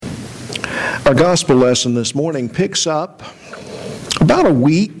Our gospel lesson this morning picks up about a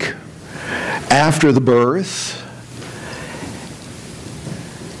week after the birth.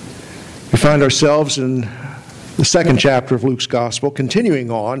 We find ourselves in the second chapter of Luke's gospel,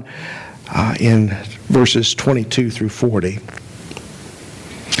 continuing on in verses 22 through 40.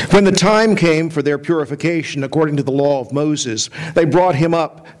 When the time came for their purification according to the law of Moses, they brought him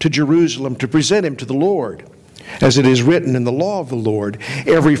up to Jerusalem to present him to the Lord. As it is written in the law of the Lord,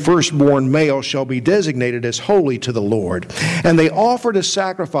 every firstborn male shall be designated as holy to the Lord. And they offered a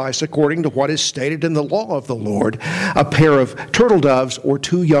sacrifice according to what is stated in the law of the Lord, a pair of turtle doves or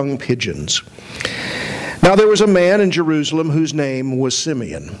 2 young pigeons. Now there was a man in Jerusalem whose name was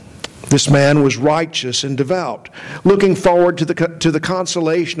Simeon. This man was righteous and devout, looking forward to the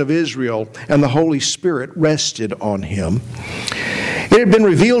consolation of Israel, and the Holy Spirit rested on him. It had been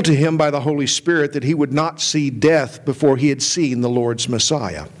revealed to him by the Holy Spirit that he would not see death before he had seen the Lord's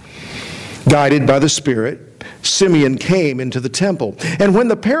Messiah. Guided by the Spirit, Simeon came into the temple. And when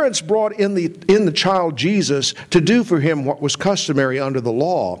the parents brought in the child Jesus to do for him what was customary under the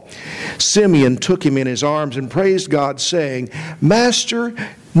law, Simeon took him in his arms and praised God, saying, "Master,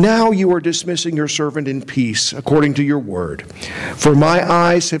 now you are dismissing your servant in peace, according to your word. For my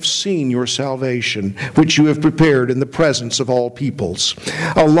eyes have seen your salvation, which you have prepared in the presence of all peoples,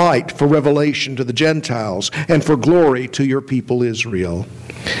 a light for revelation to the Gentiles, and for glory to your people Israel."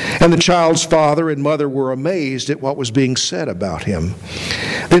 And the child's father and mother were amazed at what was being said about him.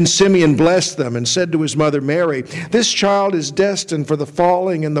 Then Simeon blessed them and said to his mother Mary, "This child is destined for the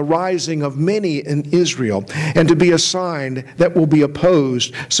falling and the rising of many in Israel, and to be a sign that will be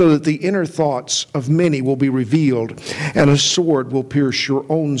opposed, so that the inner thoughts of many will be revealed, and a sword will pierce your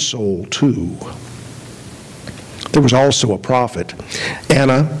own soul too." There was also a prophet,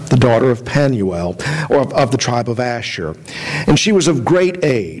 Anna, the daughter of Penuel, of the tribe of Asher. And she was of great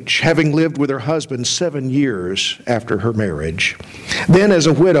age, having lived with her husband 7 years after her marriage. Then as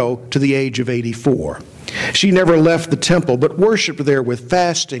a widow to the age of 84. She never left the temple, but worshipped there with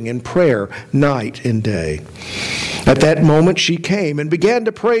fasting and prayer night and day. At that moment she came and began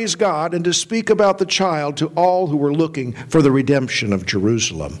to praise God and to speak about the child to all who were looking for the redemption of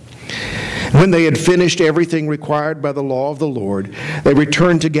Jerusalem. When they had finished everything required by the law of the Lord, they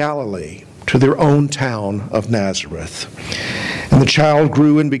returned to Galilee, to their own town of Nazareth. And the child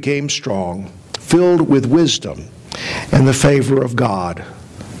grew and became strong, filled with wisdom, and the favor of God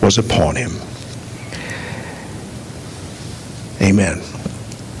was upon him. Amen.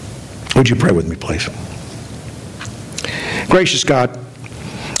 Would you pray with me, please? Gracious God,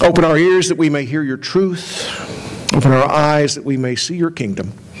 open our ears that we may hear your truth. Open our eyes that we may see your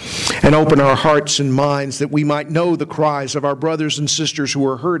kingdom. And open our hearts and minds that we might know the cries of our brothers and sisters who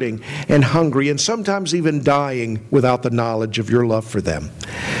are hurting and hungry and sometimes even dying without the knowledge of your love for them.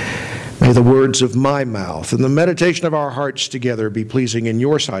 May the words of my mouth and the meditation of our hearts together be pleasing in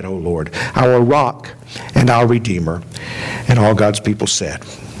your sight, O Lord, our rock and our Redeemer. And all God's people said,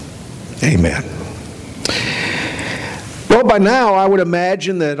 Amen. Well, by now I would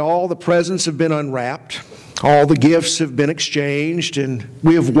imagine that all the presents have been unwrapped. All the gifts have been exchanged, and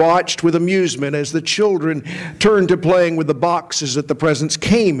we have watched with amusement as the children turned to playing with the boxes that the presents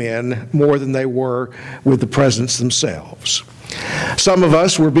came in more than they were with the presents themselves. Some of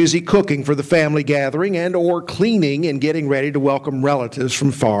us were busy cooking for the family gathering and or cleaning and getting ready to welcome relatives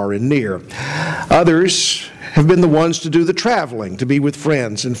from far and near. Others have been the ones to do the traveling, to be with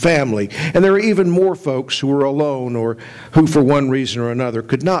friends and family. And there are even more folks who are alone or who for one reason or another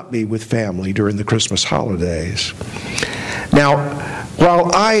could not be with family during the Christmas holidays. Now,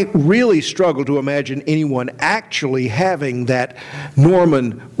 while I really struggle to imagine anyone actually having that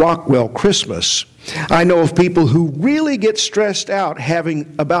Norman Rockwell Christmas, I know of people who really get stressed out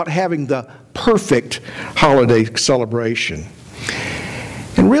about having the perfect holiday celebration.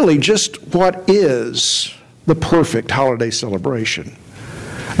 And really, just what is the perfect holiday celebration?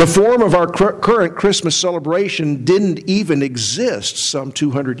 The form of our current Christmas celebration didn't even exist some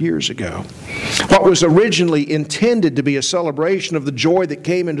 200 years ago. What was originally intended to be a celebration of the joy that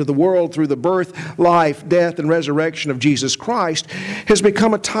came into the world through the birth, life, death, and resurrection of Jesus Christ has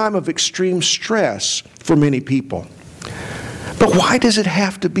become a time of extreme stress for many people. But why does it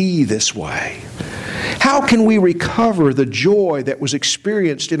have to be this way? How can we recover the joy that was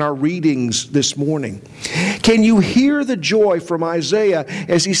experienced in our readings this morning? Can you hear the joy from Isaiah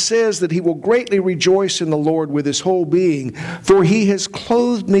as he says that he will greatly rejoice in the Lord with his whole being? For he has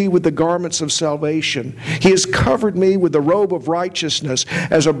clothed me with the garments of salvation. He has covered me with the robe of righteousness,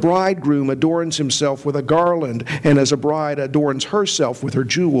 as a bridegroom adorns himself with a garland, and as a bride adorns herself with her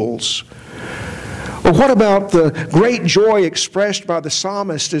jewels. Or what about the great joy expressed by the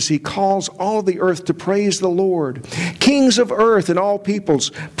psalmist as he calls all the earth to praise the Lord? Kings of earth and all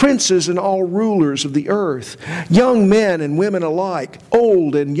peoples, princes and all rulers of the earth, young men and women alike,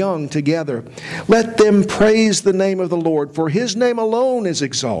 old and young together. Let them praise the name of the Lord, for his name alone is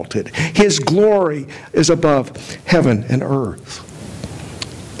exalted. His glory is above heaven and earth.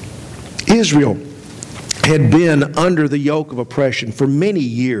 Israel had been under the yoke of oppression for many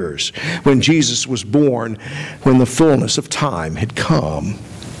years when Jesus was born, when the fullness of time had come.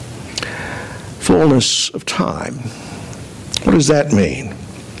 Fullness of time. What does that mean?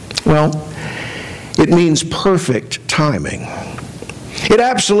 Well, it means perfect timing. It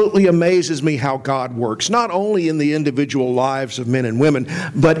absolutely amazes me how God works, not only in the individual lives of men and women,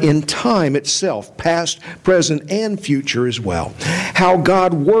 but in time itself, past, present, and future as well. How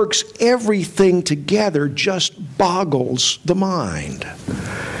God works everything together just boggles the mind.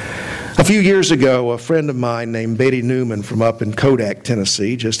 A few years ago, a friend of mine named Betty Newman from up in Kodak,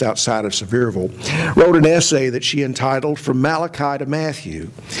 Tennessee, just outside of Sevierville, wrote an essay that she entitled From Malachi to Matthew.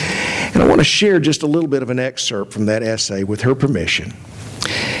 And I want to share just a little bit of an excerpt from that essay with her permission.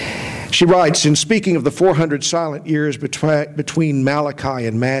 She writes, in speaking of the 400 silent years between Malachi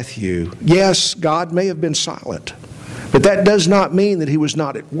and Matthew, yes, God may have been silent, but that does not mean that he was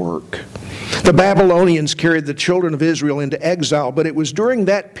not at work. The Babylonians carried the children of Israel into exile, but it was during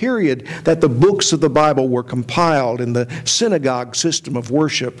that period that the books of the Bible were compiled and the synagogue system of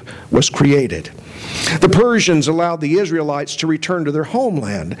worship was created. The Persians allowed the Israelites to return to their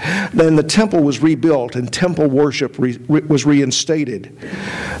homeland. Then the temple was rebuilt and temple worship was reinstated.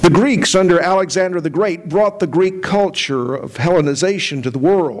 The Greeks under Alexander the Great brought the Greek culture of Hellenization to the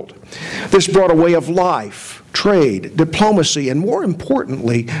world. This brought a way of life, trade, diplomacy, and more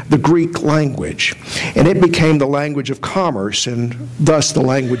importantly, the Greek language. And it became the language of commerce and thus the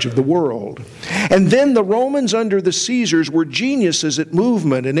language of the world. And then the Romans under the Caesars were geniuses at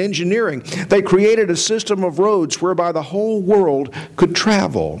movement and engineering. They created a system of roads whereby the whole world could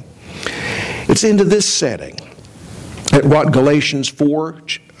travel. It's into this setting that what Galatians 4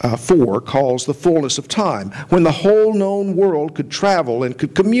 calls the fullness of time, when the whole known world could travel and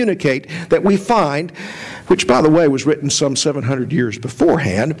could communicate, that we find, which by the way was written some 700 years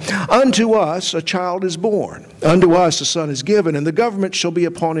beforehand, unto us a child is born, unto us a son is given, and the government shall be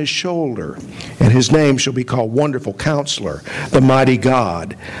upon his shoulder, and his name shall be called Wonderful Counselor, the Mighty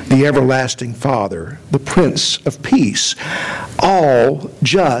God, the Everlasting Father, the Prince of Peace, all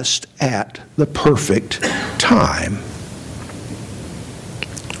just at the perfect time.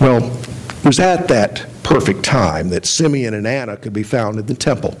 Well, it was at that perfect time that Simeon and Anna could be found in the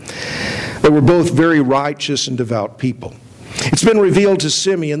temple. They were both very righteous and devout people. It's been revealed to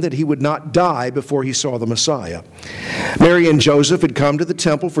Simeon that he would not die before he saw the Messiah. Mary and Joseph had come to the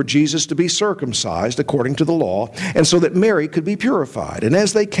temple for Jesus to be circumcised according to the law, and so that Mary could be purified. And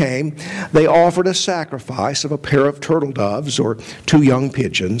as they came, they offered a sacrifice of a pair of turtle doves or 2 young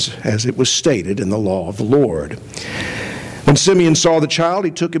pigeons, as it was stated in the law of the Lord. When Simeon saw the child,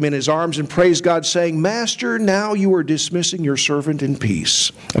 he took him in his arms and praised God, saying, Master, now you are dismissing your servant in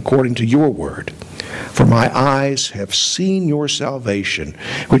peace, according to your word. For my eyes have seen your salvation,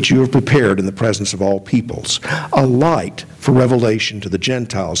 which you have prepared in the presence of all peoples, a light for revelation to the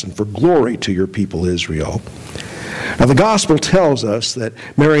Gentiles and for glory to your people Israel. Now, the gospel tells us that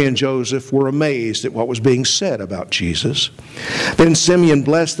Mary and Joseph were amazed at what was being said about Jesus. Then Simeon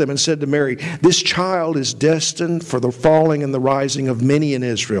blessed them and said to Mary, This child is destined for the falling and the rising of many in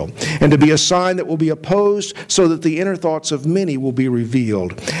Israel, and to be a sign that will be opposed, so that the inner thoughts of many will be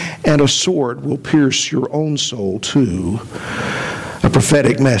revealed, and a sword will pierce your own soul too. A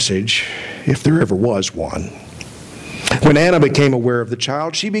prophetic message, if there ever was one. When Anna became aware of the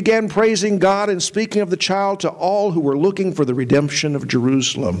child, she began praising God and speaking of the child to all who were looking for the redemption of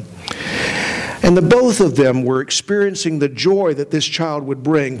Jerusalem. And the both of them were experiencing the joy that this child would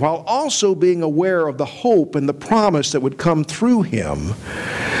bring, while also being aware of the hope and the promise that would come through him.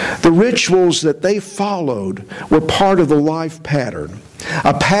 The rituals that they followed were part of the life pattern,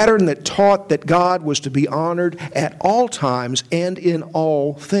 a pattern that taught that God was to be honored at all times and in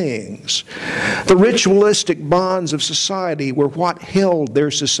all things. The ritualistic bonds of society were what held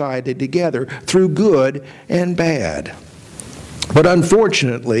their society together through good and bad. But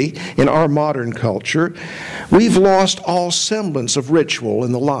unfortunately, in our modern culture, we've lost all semblance of ritual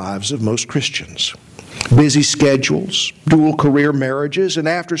in the lives of most Christians. Busy schedules, dual career marriages, and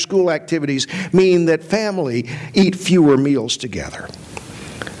after-school activities mean that family eat fewer meals together.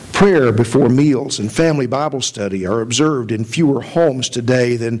 Prayer before meals and family Bible study are observed in fewer homes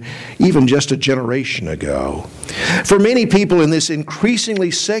today than even just a generation ago. For many people in this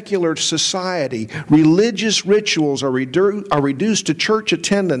increasingly secular society, religious rituals are reduced to church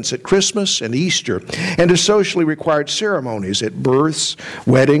attendance at Christmas and Easter and to socially required ceremonies at births,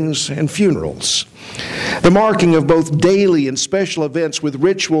 weddings, and funerals. The marking of both daily and special events with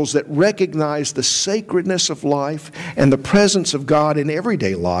rituals that recognize the sacredness of life and the presence of God in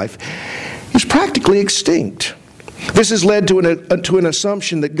everyday life is practically extinct. This has led to an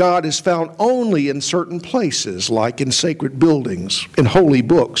assumption that God is found only in certain places, like in sacred buildings, in holy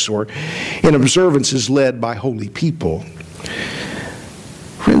books, or in observances led by holy people.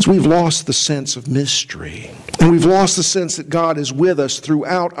 Friends, we've lost the sense of mystery, and we've lost the sense that God is with us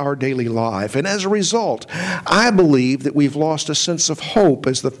throughout our daily life. And as a result, I believe that we've lost a sense of hope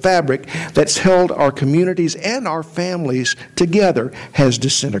as the fabric that's held our communities and our families together has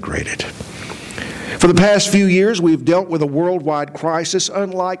disintegrated. For the past few years, we've dealt with a worldwide crisis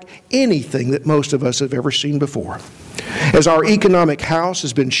unlike anything that most of us have ever seen before. As our economic house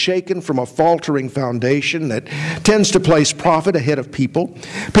has been shaken from a faltering foundation that tends to place profit ahead of people,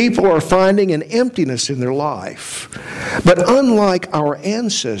 people are finding an emptiness in their life. But unlike our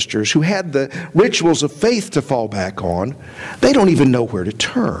ancestors who had the rituals of faith to fall back on, they don't even know where to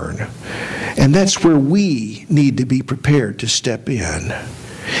turn. And that's where we need to be prepared to step in.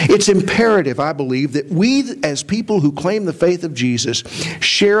 It's imperative, I believe, that we as people who claim the faith of Jesus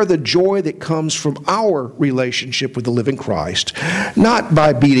share the joy that comes from our relationship with the living Christ, not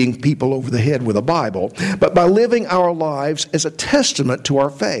by beating people over the head with a Bible, but by living our lives as a testament to our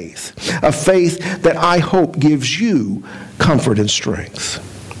faith, a faith that I hope gives you comfort and strength.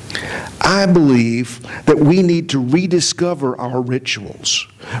 I believe that we need to rediscover our rituals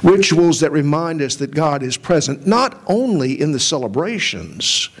that remind us that God is present not only in the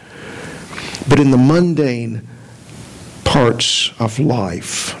celebrations, but in the mundane parts of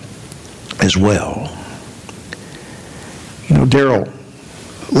life as well. You know, Daryl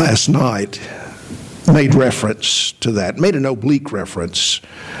last night made reference to that, made an oblique reference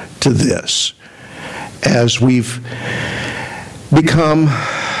to this, as we've become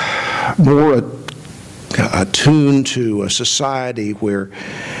more attuned to a society where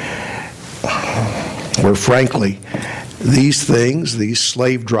frankly, these things, these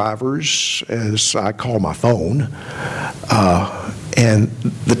slave drivers, as I call my phone, and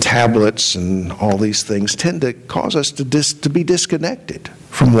the tablets and all these things tend to cause us to be disconnected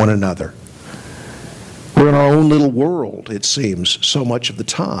from one another. We're in our own little world, it seems, so much of the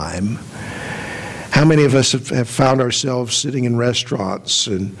time. How many of us have found ourselves sitting in restaurants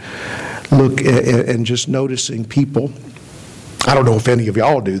and and just noticing people? I don't know if any of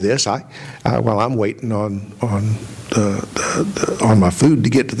y'all do this. While I'm waiting on my food to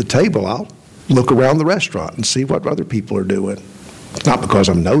get to the table, I'll look around the restaurant and see what other people are doing. It's not because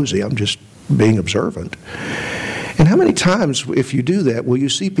I'm nosy. I'm just being observant. And how many times, if you do that, will you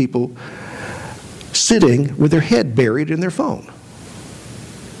see people sitting with their head buried in their phone?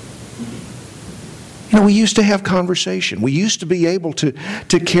 You know, we used to have conversation. We used to be able to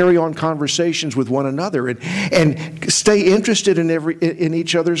carry on conversations with one another and stay interested in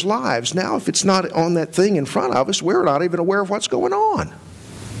each other's lives. Now, if it's not on that thing in front of us, we're not even aware of what's going on.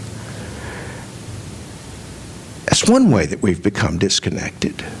 That's one way that we've become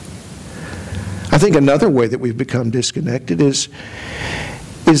disconnected. I think another way that we've become disconnected is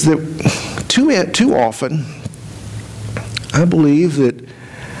that too often, I believe that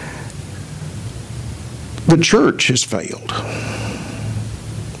the church has failed.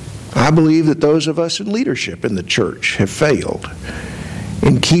 I believe that those of us in leadership in the church have failed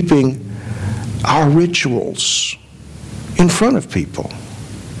in keeping our rituals in front of people.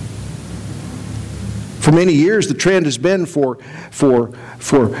 For many years, the trend has been for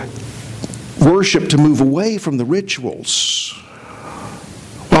worship to move away from the rituals.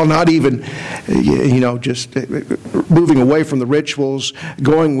 While not even, just moving away from the rituals,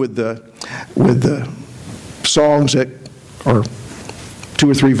 going with the songs that are 2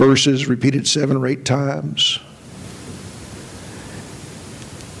 or 3 verses repeated 7 or 8 times.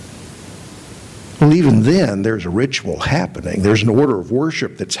 Well, even then, there's a ritual happening. There's an order of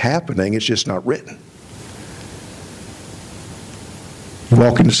worship that's happening. It's just not written. You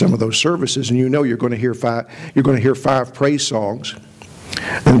walk into some of those services, and you know you're going to hear 5 praise songs.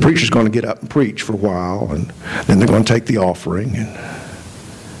 Then the preacher's going to get up and preach for a while, and then they're going to take the offering, and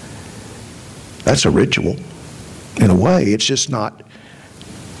that's a ritual. In a way, it's just not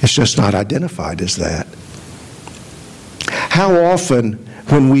identified as that. How often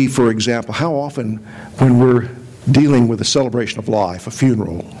when we're dealing with a celebration of life, a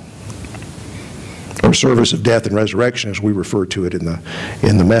funeral, or service of death and resurrection, as we refer to it in the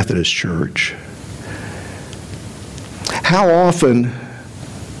Methodist Church, How often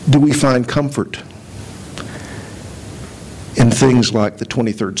do we find comfort in things like the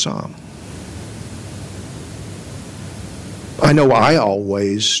 23rd Psalm? I know I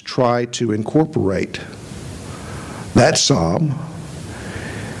always try to incorporate that psalm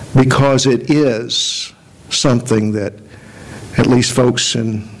because it is something that at least folks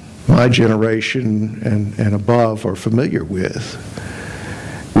in my generation and above are familiar with.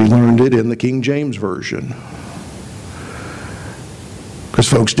 We learned it in the King James Version because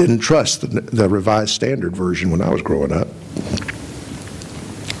folks didn't trust the Revised Standard Version when I was growing up.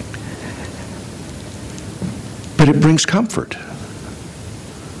 But it brings comfort.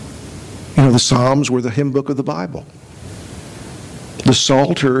 You know, the Psalms were the hymn book of the Bible. The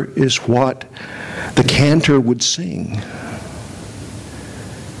Psalter is what the cantor would sing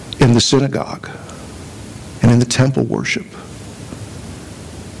in the synagogue and in the temple worship.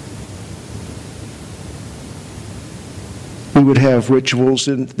 We would have rituals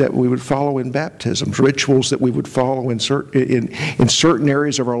that we would follow in baptisms, rituals that we would follow in certain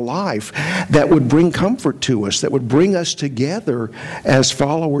areas of our life that would bring comfort to us, that would bring us together as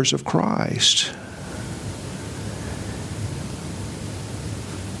followers of Christ.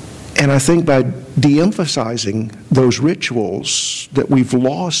 And I think by de-emphasizing those rituals that we've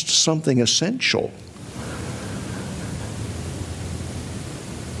lost something essential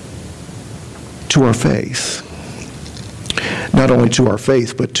to our faith. Not only to our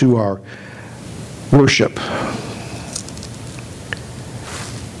faith, but to our worship.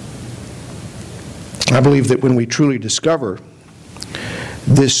 I believe that when we truly discover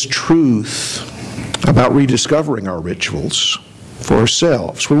this truth about rediscovering our rituals for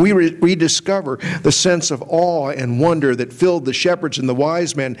ourselves, when we rediscover the sense of awe and wonder that filled the shepherds and the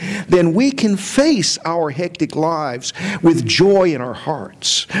wise men, then we can face our hectic lives with joy in our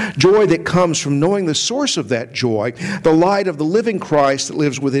hearts. Joy that comes from knowing the source of that joy, the light of the living Christ that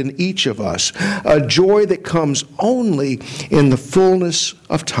lives within each of us. A joy that comes only in the fullness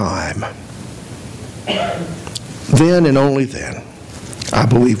of time. Then and only then, I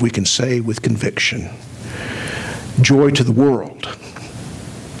believe we can say with conviction, joy to the world,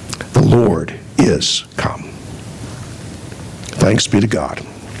 the Lord is come. Thanks be to God.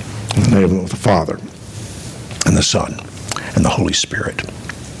 In the name of the Father, and the Son, and the Holy Spirit.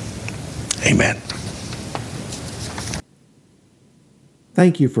 Amen.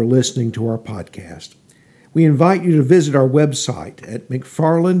 Thank you for listening to our podcast. We invite you to visit our website at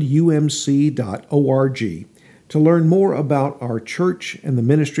mcfarlandumc.org to learn more about our church and the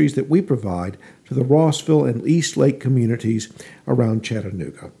ministries that we provide to the Rossville and East Lake communities around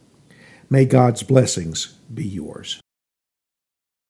Chattanooga. May God's blessings be yours.